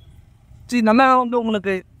 சரி, நல்லா வந்து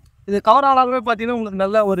உங்களுக்கு இது கவர் ஆனாலுமே பார்த்தீங்கன்னா உங்களுக்கு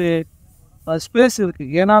நல்ல ஒரு ஸ்பேஸ்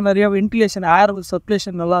இருக்குது. ஏன்னா நிறையா வென்டிலேஷன் ஏர்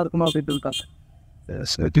சர்க்குலேஷன் நல்லா இருக்கணும் அப்படின்ட்டு இருக்காங்க.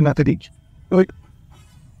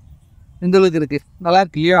 இந்த அளவுக்கு இருக்குது, நல்லா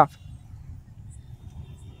இருக்கு இல்லையா?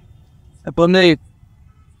 இப்போ வந்து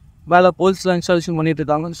வேலை போல்ஸ்லாம் இன்ஸ்டாலேஷன் பண்ணிட்டு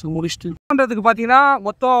இருக்காங்க. ஸோ முடிச்சுட்டு பண்ணுறதுக்கு பார்த்தீங்கன்னா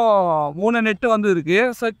மொத்தம் 3 நெட்டு வந்து இருக்குது.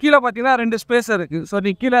 ஸோ கீழே பார்த்தீங்கன்னா 2 ஸ்பேஸ் இருக்குது. ஸோ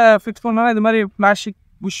நீ கீழே ஃபிக்ஸ் பண்ணால் இது மாதிரி பிளாஸ்டிக்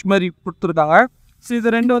புஷ் மாதிரி கொடுத்துருக்காங்க. ஸோ இது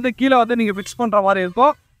 2 வந்து கீழே வந்து நீங்கள் ஃபிக்ஸ் பண்ணுற மாதிரி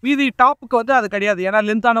இருக்கும். மீதி டாப்புக்கு வந்து அது கிடையாது, ஏன்னா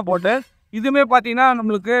லென்த்தான போட்டு. இதுவுமே பார்த்தீங்கன்னா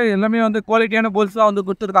நம்மளுக்கு எல்லாமே வந்து குவாலிட்டியான போல்ஸ் தான் வந்து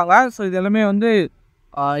கொடுத்துருக்காங்க. ஸோ இது எல்லாமே வந்து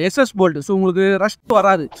எஸ்எஸ் போல்ட்டு. ஸோ உங்களுக்கு ரஷ்ட்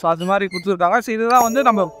வராது. ஸோ அது மாதிரி கொடுத்துருக்காங்க. ஸோ இதுதான் வந்து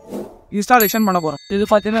நம்ம இன்ஸ்டாலேஷன் பண்ண போகிறோம். இது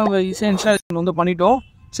பார்த்தீங்கன்னா நம்ம ஈஸியாக இன்ஸ்டாலேஷன் வந்து பண்ணிட்டோம்.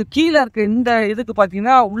 ஸோ கீழே இருக்க இந்த இதுக்கு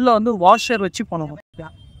பார்த்தீங்கன்னா உள்ளே வந்து வாஷர் வச்சு பண்ணணும்.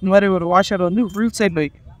 இந்த மாதிரி ஒரு வாஷர் வந்து ஃபுல் சைடில்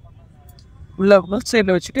உள்ள ஃபுல்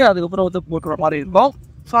சைடில் வச்சுட்டு அதுக்கப்புறம் வந்து போட்டுற மாதிரி இருக்கும்.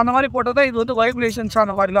 ஸோ அந்த மாதிரி போட்டால் தான் இது வந்து வைப்ரேஷன்ஸ்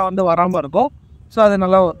அந்த மாதிரிலாம் வந்து வராமல் இருக்கும். ஸோ அது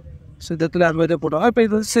நல்லா ஸோ இதில் அது மாதிரி போட்டுவாங்க. இப்போ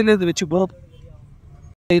இது சில இது வச்சு போகும்.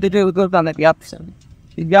 இதுக்கு இருக்கிறது அந்த கேப்ஸ்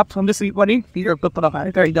கேப்ஸ் வந்து ஃபில் பண்ணி கீழே கொடுத்துறாங்க.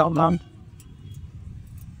 இதாகலாம்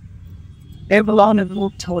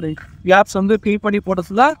கேப்ஸ் வந்து ஃபில் பண்ணி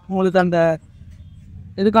போட்டதுல உங்களுக்கு அந்த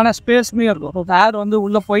இதுக்கான ஸ்பேஸ்மே இருக்கும். ஏர் வந்து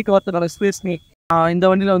உள்ளே போயிட்டு வரதுக்கான ஸ்பேஸ்மே இந்த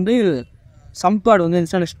வண்டியில் வந்து சம்ப் கார்டு வந்து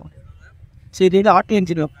இன்ஸ்டாலேஷன் பண்ணும். சரி, இது ஆட்டோ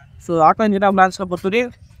என்ஜின். ஸோ ஆட்டோ என்ஜினா பிரான்ச்சில் பொறுத்தவரை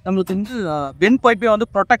நம்மளுக்கு வந்து வென் பைப்பே வந்து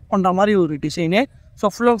ப்ரொடெக்ட் பண்ணுற மாதிரி ஒரு டிசைனு. ஸோ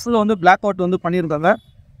ஃபுல்லாக வந்து பிளாக் அவுட் வந்து பண்ணியிருக்காங்க.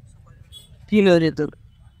 கீழே எடுத்தது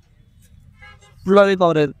ஃபுல்லாகவே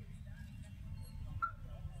கவர் ஆகுது.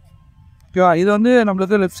 ஓகேவா? இது வந்து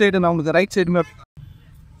நம்மளுக்கு லெஃப்ட் சைடு, நம்மளுக்கு ரைட் சைடுமே.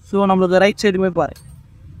 ஸோ நம்மளுக்கு ரைட் சைடுமே பாரு,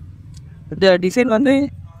 இந்த டிசைன் வந்து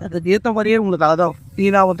அதுக்கு ஏற்ற மாதிரியே உங்களுக்கு அதான்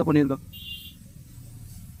க்ளீனாக வந்து பண்ணியிருக்கோம்.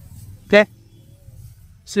 ஓகே,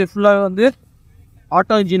 ஸோ ஃபுல்லாக வந்து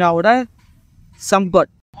auto இன்ஜினாவோட sump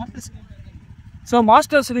card. So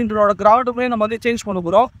master சிலிண்டரோட கிரவுண்டுமே நம்ம வந்து சேஞ்ச் பண்ண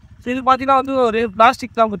போகிறோம். ஸோ இது பார்த்தீங்கன்னா வந்து ஒரு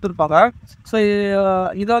பிளாஸ்டிக் தான் கொடுத்துருப்பாங்க. ஸோ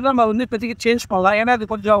இதை வந்து நம்ம வந்து இப்போதைக்கு சேஞ்ச் பண்ணலாம். ஏன்னா இது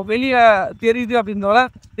கொஞ்சம் வெளியே தெரியுது அப்படின்றதால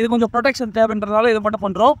இது கொஞ்சம் ப்ரொடெக்ஷன் தேவைன்றதால இது மட்டும்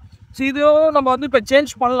பண்ணுறோம். ஸோ இதுவும் நம்ம வந்து இப்போ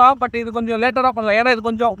சேஞ்ச் பண்ணலாம், பட் இது கொஞ்சம் லேட்டராக பண்ணலாம். ஏன்னா இது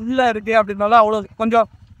கொஞ்சம் உள்ளே இருக்குது அப்படின்றனால அவ்வளோ கொஞ்சம்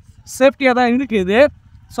சேஃப்டியாக தான் இருக்குது.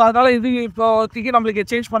 ஸோ அதனால் இது இப்போதைக்கு நம்மளுக்கு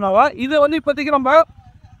சேஞ்ச் பண்ணலாம். இது வந்து இப்போதைக்கு நம்ம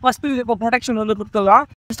ஃபஸ்ட்டு இப்போ ப்ரொடெக்ஷன் வந்து கொடுத்துடலாம்,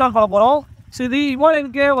 இன்ஸ்டால் பண்ண போகிறோம். ஸோ இது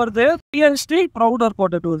ஹிமாலயனுக்கே வருது, PNST ப்ரௌடர்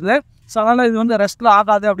போட்டுட்டு வருது. ஸோ அதனால் இது வந்து ரெஸ்ட்டில்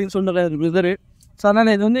ஆகாது அப்படின்னு சொல்கிற இது. ஸோ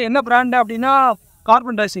அதனால் இது வந்து என்ன பிராண்டு அப்படின்னா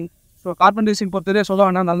carbon rising. So carbon rising பொறுத்தவரை சொல்ல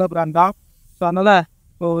வேணால் நல்ல பிராண்ட் தான். ஸோ அதனால்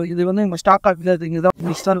இது வந்து நம்ம ஸ்டாக் ஆஃபீஸில் இங்கே தான்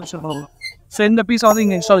இன்ஸ்டாலேஷன் பண்ணலாம். ஸோ இந்த பீஸை வந்து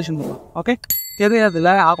இங்கே இன்ஸ்டாலேஷன் பண்ணலாம். ஓகே,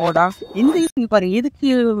 தெரியாதுல்ல ஆகோடா. இந்த பாரு, எதுக்கு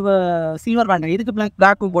சில்வர் வேண்டாம், எதுக்கு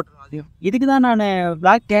பிளாக்கும் போட்டுருவோம். இதுக்கு தான் நான்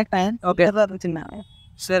பிளாக் கேட்டேன். ஓகே, எதாவது இருந்துச்சுன்னா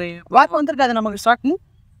சரி, பிளாக் வந்துருக்காது நமக்கு ஸ்டாக்கு.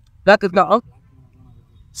 பிளாக் இருக்கா?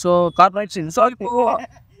 ஸோ கார்பரேட் சின். ஸோ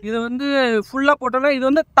இப்போது இது வந்து ஃபுல்லாக போட்டோன்னா இது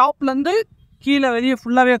வந்து டாப்லேருந்து கீழே வெளியே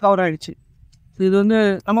ஃபுல்லாகவே கவர் ஆகிடுச்சு. ஸோ இது வந்து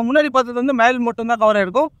நம்ம முன்னாடி பார்த்தது வந்து மேல் மட்டும்தான் கவர்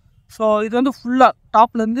ஆகிருக்கும். ஸோ இது வந்து ஃபுல்லாக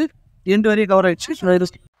டாப்லேருந்து எண்டு வரையும் கவர் ஆகிடுச்சு. ஸோ இது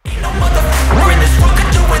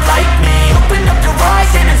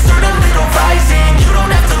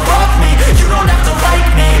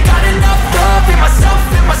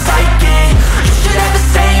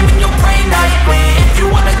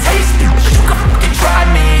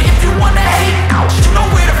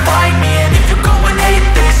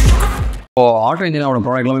இப்போது ஆட்டோ இன்ஜினோட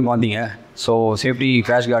ப்ராடக்ட் எல்லாமே பார்த்தீங்க. ஸோ சேஃப்டி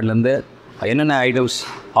கிராஷ் கார்ட்லேருந்து என்னென்ன ஐட்டம்ஸ்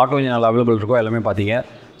ஆட்டோ இன்ஜினில் அவைலபிள் இருக்கோ எல்லாமே பார்த்தீங்க.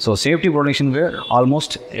 ஸோ சேஃப்டி ப்ரொடெக்ஷனுக்கு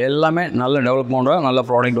ஆல்மோஸ்ட் எல்லாமே நல்ல டெவலப் பண்ணுற நல்ல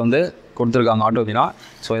ப்ராடக்ட் வந்து கொடுத்துருக்காங்க ஆட்டோ இன்ஜினா.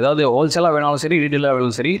 ஸோ ஏதாவது ஹோல்சேலாக வேணாலும் சரி, ரீட்டெயிலாக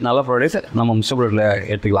வேணாலும் சரி, நல்ல ப்ராடக்ட் நம்ம Mr.Bulletல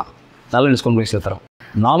எடுத்துக்கலாம். நல்ல டிஸ்கவுண்ட் ப்ரைஸில் தரோம்.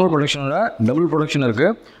 நார்மல் ப்ரொடக்ஷனோட டபுள் ப்ரொடக்ஷன்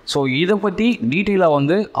இருக்குது. ஸோ இதை பற்றி டீட்டெயிலாக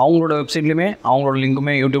வந்து அவங்களோட வெப்சைட்லேயுமே அவங்களோட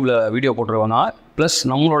லிங்க்குமே யூடியூப்பில் வீடியோ போட்டுருவாங்க. ப்ளஸ்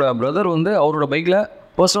நம்மளோட பிரதர் வந்து அவரோட பைக்கில்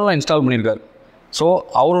பர்சனலாக இன்ஸ்டால் பண்ணியிருக்காரு. ஸோ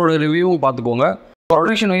அவரோட ரிவ்யூவும் பார்த்துக்கோங்க.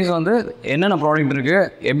 ப்ரொடக்ஷன் வைஸ் வந்து என்னென்ன ப்ராடக்ட் இருக்குது,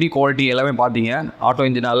 எப்படி குவாலிட்டி எல்லாமே பார்த்தீங்க. ஆட்டோ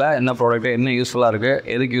இன்ஜினால் என்ன ப்ராடக்ட், என்ன யூஸ்ஃபுல்லாக இருக்குது,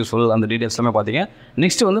 எதுக்கு யூஸ்ஃபுல், அந்த டீட்டெயில்ஸ் எல்லாமே பார்த்தீங்க.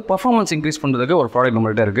 நெக்ஸ்ட்டு வந்து பர்ஃபார்மன்ஸ் இன்க்ரீஸ் பண்ணுறதுக்கு ஒரு ப்ராடக்ட்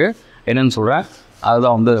நம்மள்கிட்ட இருக்குது. என்னென்னு சொல்கிறேன்,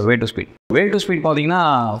 அதுதான் வந்து way to speed. Way to speed பார்த்தீங்கன்னா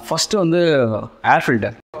ஃபஸ்ட்டு வந்து ஏர்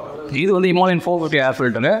ஃபில்டர். இது வந்து Himalayan 450 ஏர்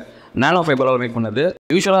ஃபில்டரு நானோ ஃபைபரால் மேக் பண்ணது.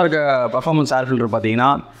 யூஸ்வலாக இருக்க பர்ஃபார்மன்ஸ் ஏர் ஃபில்டர் பார்த்தீங்கன்னா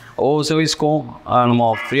ஒவ்வொரு சர்வீஸ்க்கும் நம்ம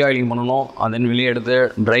ஃப்ரீ ஆயிலிங் பண்ணணும், and then வெளியே எடுத்து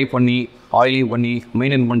ட்ரை பண்ணி ஆயிலிங் பண்ணி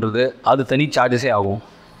மெயின்டைன் பண்ணுறது அது தனி சார்ஜஸே ஆகும்.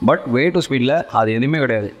 பட் வே டு ஸ்பீடில் அது எதுவுமே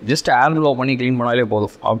கிடையாது. ஜஸ்ட் ஏர் ப்ளோ பண்ணி க்ளீன் பண்ணாலே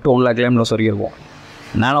போதும். அப் டு 1 lakh கிலோமீட்டர்ஸ் வரைக்கும் இருக்கும்.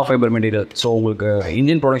 நானோ ஃபைபர் மெட்டீரியல். ஸோ உங்களுக்கு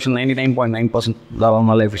இன்ஜின் ப்ரொடக்ஷன் 99.9% தான்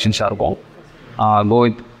நல்ல எஃபிஷியன்ஸாக இருக்கும். Go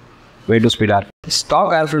with way to speed air.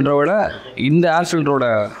 Stock ஏர் ஃபில்டரை விட இந்த ஏர் ஃபில்டரோட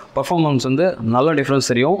பர்ஃபார்மன்ஸ் வந்து நல்ல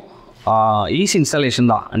டிஃப்ரென்ஸ் தெரியும். ஈஸி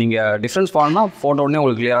இன்ஸ்டாலேஷன் தான். நீங்கள் டிஃப்ரென்ஸ் பண்ணால் ஃபோட்டோ உடனே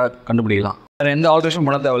உங்களுக்கு கிளியராக கண்டுபிடிக்கலாம். வேறு எந்த ஆல்ட்ரேஷன்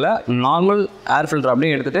பண்ண தேவையில்ல. நார்மல் ஏர் ஃபில்டர்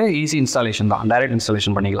அப்படியே எடுத்துகிட்டு ஈஸி இன்ஸ்டாலேஷன் தான், டைரக்ட்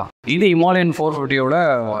இன்ஸ்டாலேஷன் பண்ணிக்கலாம். இது Himalayan 450யோட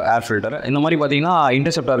ஏர் ஃபில்டர். இந்த மாதிரி பார்த்தீங்கன்னா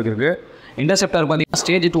இன்டர்செப்டார் இருக்குது. இன்டர்செப்டார் பார்த்தீங்கன்னா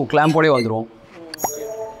ஸ்டேஜ் 2 கிளாம்போடே வந்துடும்.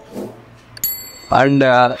 அண்ட்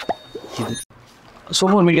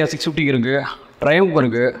சூப்பர் மீடியா 650 இருக்குது, ட்ரையம்ப்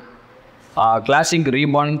இருக்குது, கிளாசிக்,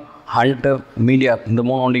 ரீபான், ஹல்டர், மீடியா இந்த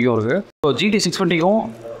 3 வண்டிக்கும் இருக்குது. ஸோ GT 650க்கும்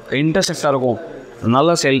இன்டர்செப்டாக இருக்கும்.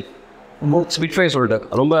 நல்ல செல் ஸ்பிட்ஃபயர்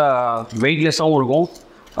சொல்லிட்டு ரொம்ப வெயிட்லெஸ்ஸாகவும் இருக்கும்.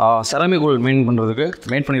 செராமிக் உள் மெயின்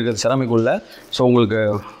பண்ணியிருக்கிறது செராமிக் உள்ள. ஸோ உங்களுக்கு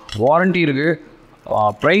வாரண்ட்டி இருக்குது.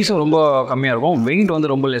 ப்ரைஸும் ரொம்ப கம்மியாக இருக்கும். வெயிட்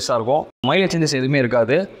வந்து ரொம்ப லெஸ்ஸாக இருக்கும். மைலேஜ் சேஞ்சஸ் எதுவுமே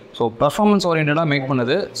இருக்காது. ஸோ பர்ஃபார்மன்ஸ் ஓரியன்டாக மேக்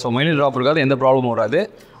பண்ணுது. ஸோ மைலேஜ் ட்ராப் இருக்காது, எந்த ப்ராப்ளமும் வராது.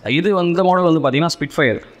 இது வந்து மாடல் வந்து பார்த்தீங்கன்னா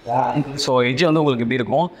ஸ்பிட்ஃபயர். ஸோ எட்ஜ் வந்து உங்களுக்கு எப்படி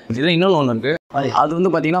இருக்கும். இது இன்னொன்று ஒன்று இருக்குது. அது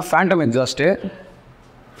வந்து பார்த்தீங்கன்னா ஃபேண்டம் எக்ஸாஸ்ட்டு.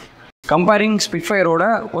 கம்பேரிங் ஸ்பிட்ஃபயரோட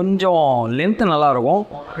கொஞ்சம் லென்த்து நல்லாயிருக்கும்.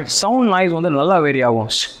 சவுண்ட் நாய்ஸ் வந்து நல்லா வேரி ஆகும்.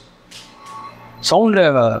 சவுண்டு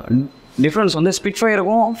டிஃப்ரென்ஸ் வந்து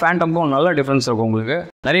ஸ்பிட்ஃபயருக்கும் ஃபேண்டமுக்கும் நல்ல டிஃப்ரென்ஸ் இருக்கும். உங்களுக்கு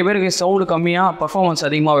நிறைய பேருக்கு சவுண்டு கம்மியாக பர்ஃபார்மன்ஸ்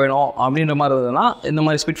அதிகமாக வேணும் அப்படின்ற மாதிரி இருந்ததுன்னா இந்த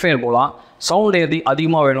மாதிரி ஸ்பிட்ஃபயர் போகலாம். சவுண்டு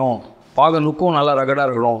அதிகமாக வேணும், பார்க்க லுக்கும் நல்லா ரகடாக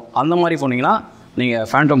இருக்கணும், அந்த மாதிரி போனீங்கன்னா நீங்கள்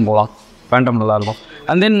ஃபேண்டம் போகலாம். ஃபேண்டம் நல்லாயிருக்கும்.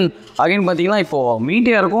 அண்ட் தென் அகைன் பார்த்தீங்கன்னா இப்போது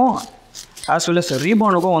மீடியாருக்கும் ஆஸ் வெல் அஸ்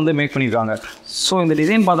ரீபானுக்கும் வந்து மேக் பண்ணியிருக்காங்க. ஸோ இந்த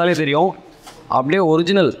டிசைன் பார்த்தாலே தெரியும், அப்படியே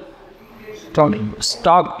ஒரிஜினல்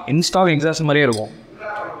ஸ்டாக் எக்ஸாஸ்ட் மாதிரியே இருக்கும்.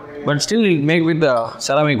 But still it make with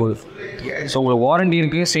ceramic ul. So உங்களுக்கு வாரண்ட்டி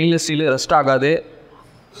இருக்குது. ஸ்டெயின்லெஸ் ஸ்டீலு, ரெஸ்ட் ஆகாது.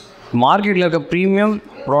 மார்க்கெட்டில் இருக்க ப்ரீமியம்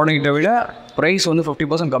ப்ராடக்ட்டை விட ப்ரைஸ் வந்து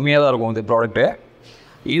 50% கம்மியாக தான் இருக்கும் இந்த ப்ராடக்ட்டு.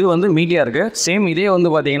 இது வந்து மீடியா இருக்குது. சேம் இதே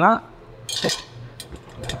வந்து பார்த்தீங்கன்னா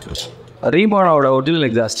ரீபானோட ஒரிஜினல்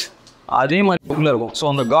எக்ஸாஸ்ட் அதே மாதிரி புக்கில் இருக்கும். ஸோ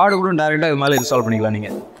அந்த கார்டு கூட டேரெக்டாக இது மேலே இன்ஸ்டால் பண்ணிக்கலாம்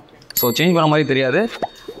நீங்கள். ஸோ சேஞ்ச் பண்ண மாதிரி தெரியாது.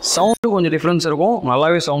 சவுண்டு கொஞ்சம் டிஃப்ரென்ஸ் இருக்கும்,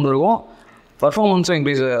 நல்லாவே சவுண்டு இருக்கும். பர்ஃபார்மன்ஸும்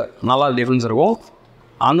இன்க்ரீஸ் நல்லா டிஃப்ரென்ஸ் இருக்கும்.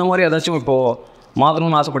 அந்த மாதிரி ஏதாச்சும் இப்போது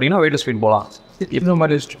மாற்றணும்னு ஆசைப்பட்டீங்கன்னா வெயிட் ஸ்பீட் போகலாம். இந்த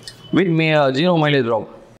மாதிரி வித் 0 மைலேஜ் ட்ராப்.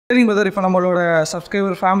 சரிங்க பிரதர். இப்போ நம்மளோட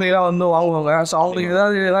சப்ஸ்கிரைபர் ஃபேமிலியெலாம் வந்து வாங்குவாங்க. ஸோ அவங்களுக்கு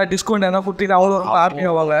ஏதாவது டிஸ்கவுண்ட் எதாவது கொடுத்தீங்கன்னா அவங்களும் ரொம்ப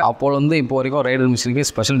ஹாப்பியாக ஆவாங்க. அப்போ வந்து இப்போ வரைக்கும் ரைடர் மிஷினுக்கு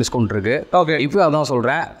ஸ்பெஷல் டிஸ்கவுண்ட் இருக்குது. ஓகே. இப்போ அதான்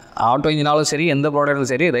சொல்கிறேன். ஆட்டோ இன்ஜினாலும் சரி, எந்த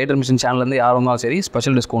ப்ராடக்ட்டும் சரி, ரைடர் மிஷின் சேனல்லேருந்து யாரும் இருந்தாலும் சரி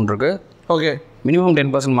ஸ்பெஷல் டிஸ்கவுண்ட் இருக்குது. ஓகே. மினிமம்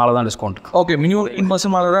 10% மேலே தான் டிஸ்கவுண்ட். ஓகே, மினிமம்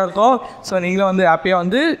 10% மேலே தான் இருக்கும். ஸோ நீங்களும் வந்து ஹாப்பியாக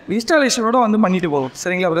வந்து இன்ஸ்டாலேஷனோட வந்து பண்ணிட்டு போகும்.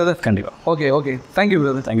 சரிங்களா பிரதர்? கண்டிப்பாக. Okay. Thank you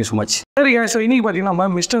brother. Thank you so much. சரிங்க. ஸோ இன்றைக்கி பார்த்தீங்கன்னா நம்ம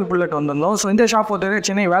மிஸ்டர் புல்லட் வந்திருந்தோம். ஸோ இந்த ஷாப் வந்து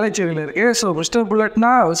சென்னை வேலைச்சேரியில் இருக்குது. ஸோ மிஸ்டர்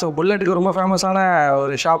புல்லட்னா ஸோ புல்லட்டுக்கு ரொம்ப ஃபேமஸான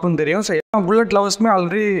ஒரு ஷாப்புன்னு தெரியும். ஸோ புல்லட் லவர்ஸ்மே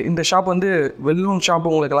ஆல்ரெடி இந்த ஷாப் வந்து வெல்நோன் ஷாப்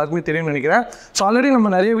உங்களுக்கு எல்லாருக்குமே தெரியும்னு நினைக்கிறேன். ஸோ ஆல்ரெடி நம்ம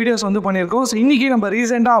நிறைய வீடியோஸ் வந்து பண்ணியிருக்கோம். ஸோ இன்றைக்கி நம்ம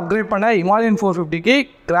ரீசெண்டாக அப்கிரேட் பண்ண Himalayan 450க்கு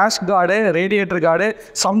crash card, radiator card,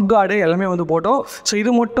 sump card எல்லாமே வந்து போட்டோம். ஸோ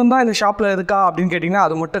இது மட்டும் தான் இந்த ஷாப்பில் இருக்கா அப்படின்னு கேட்டிங்கன்னா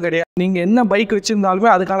அது மட்டும் கிடையாது. நீங்கள் என்ன பைக் வச்சுருந்தாலுமே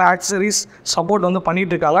அதுக்கான ஆக்சசரிஸ் சப்போர்ட் வந்து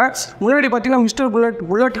பண்ணிகிட்டு இருக்காங்க. முன்னாடி பார்த்தீங்கன்னா மிஸ்டர்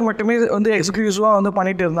புல்லட்டுக்கு மட்டுமே வந்து எக்ஸ்க்ளூசிவாக வந்து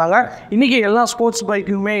பண்ணிகிட்டு இருந்தாங்க. இன்றைக்கி எல்லா ஸ்போர்ட்ஸ்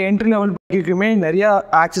பைக்குமே, என்ட்ரி லெவல் பைக்குமே நிறையா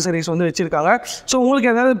ஆக்சசரிஸ் வந்து வச்சுருக்காங்க. ஸோ உங்களுக்கு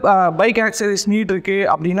ஏதாவது பைக் ஆக்சசரிஸ் நீட் இருக்குது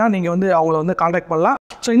அப்படின்னா நீங்கள் வந்து அவங்கள வந்து காண்டாக்ட் பண்ணலாம்.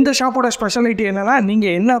 ஸோ இந்த ஷாப்போட ஸ்பெஷாலிட்டி என்னென்னா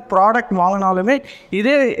நீங்கள் என்ன ப்ராடக்ட் வாங்கினாலுமே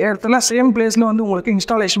இதே இடத்துல சேம் பிளேஸில் வந்து உங்களுக்கு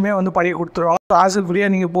இன்ஸ்டாலேஷனுமே வந்து பண்ணி கொடுத்துருவாங்க. ஆசல்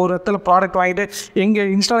ஃப்ரீயாக நீங்கள் இப்போ ஒரு இடத்துல ப்ராடக்ட் வாங்கிட்டு எங்கே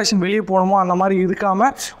இன்ஸ்டாலேஷன் வெளியே போகணுமோ அந்த மாதிரி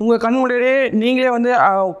இருக்காமல் உங்கள் கண் முன்னாடியே நீங்களே வந்து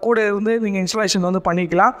கூட இருந்து நீங்கள் இன்ஸ்டாலேஷன் வந்து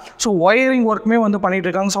பண்ணிக்கலாம். ஸோ ஒயரிங் ஒர்க்குமே வந்து பண்ணிகிட்டு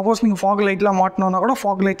இருக்காங்க. சப்போஸ் நீங்கள் ஃபாக் லைட்லாம் மாட்டினோன்னா கூட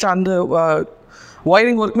ஃபாக் லைட்ஸ் அந்த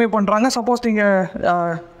ஒயரிங் ஒர்க்குமே பண்ணுறாங்க. சப்போஸ்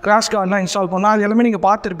நீங்கள் கிராஷ் கார்டெலாம் இன்ஸ்டால் பண்ணால் அது எல்லாமே நீங்கள்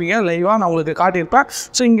பார்த்துருப்பீங்க லைவாக, நான் உங்களுக்கு காட்டியிருப்பேன்.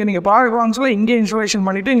 ஸோ இங்கே நீங்கள் ப்ராடக்ட் வாங்கினா இங்கே இன்ஸ்டாலேஷன்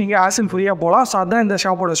பண்ணிவிட்டு நீங்கள் ஆசில் ஃப்ரீயாக போகலாம். ஸோ அதுதான் இந்த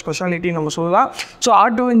ஷாப்போட ஸ்பெஷாலிட்டி நம்ம சொல்லலாம். ஸோ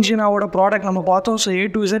ஆட்டோ என்ஜினாவோட ப்ராடக்ட் நம்ம பார்த்தோம். ஸோ A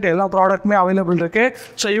to Z எல்லா ப்ராடக்ட்டுமே அவைலபிள் இருக்குது.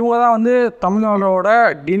 ஸோ இவங்க தான் வந்து தமிழ்நாடோட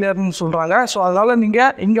டீலர்னு சொல்கிறாங்க. ஸோ அதனால்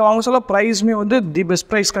நீங்கள் இங்கே வாங்க சொல்ல ப்ரைஸுமே வந்து தி பெஸ்ட்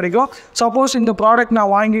ப்ரைஸ் கிடைக்கும். சப்போஸ் இந்த ப்ராடக்ட்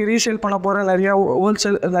நான் வாங்கி ரீசேல் பண்ண போகிறேன், நிறைய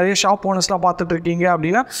ஹோல்சேல் நிறைய ஷாப் ஓனர்ஸ்லாம் பார்த்துட்டு இருக்கீங்க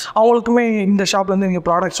அப்படின்னா அவங்களுக்குமே இந்த இந்த ஷாப்லேருந்து நீங்கள்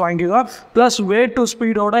ப்ராடக்ட்ஸ் வாங்கிக்கோங்க. Plus way to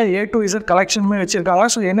ஸ்பீடோட A to Z கலெக்ஷனுமே வச்சுருக்காங்க.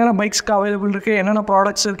 ஸோ என்னென்ன பைக்ஸ்க்கு அவைலபிள் இருக்குது, என்னென்ன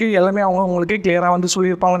ப்ராடக்ட்ஸ் இருக்குது, எல்லாமே அவங்க உங்களுக்கு கிளியராக வந்து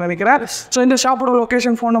சொல்லியிருப்பாங்கன்னு நினைக்கிறேன். ஸோ இந்த ஷாப்போட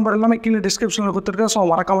லொக்கேஷன், ஃபோன் நம்பர் எல்லாமே கீழே டிஸ்கிரிப்ஷனில் கொடுத்துருக்கேன். ஸோ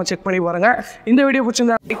மறக்காமல் செக் பண்ணி பாருங்கள். இந்த வீடியோ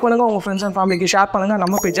பிடிச்சிருந்தா லைக் பண்ணுங்கள், உங்கள் ஃப்ரெண்ட்ஸ் அண்ட் ஃபேமிலிக்கு ஷேர் பண்ணுங்கள்,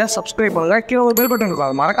 நம்ம பேஜை சப்ஸ்கிரைப் பண்ணுங்கள், கீழே ஒரு பெல் பட்டன் இருக்கும்,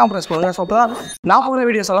 அது மறக்காமல் ப்ரெஸ் பண்ணுங்கள். ஸோ அப்போ தான் நான் போகிற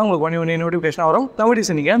வீடியோஸ் எல்லாம் உங்களுக்கு ஒன்று நோட்டிஃபிகேஷன் வரும். நம்ம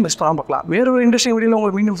வீடியோஸ் நீங்கள் மிஸ் பண்ணாமல் பார்க்கலாம். வேறு ஒரு இன்ட்ரெஸ்டிங் வீடியோவில்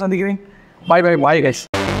உங்களுக்கு மீண்டும் சந்திக்கிறேன். Bye guys.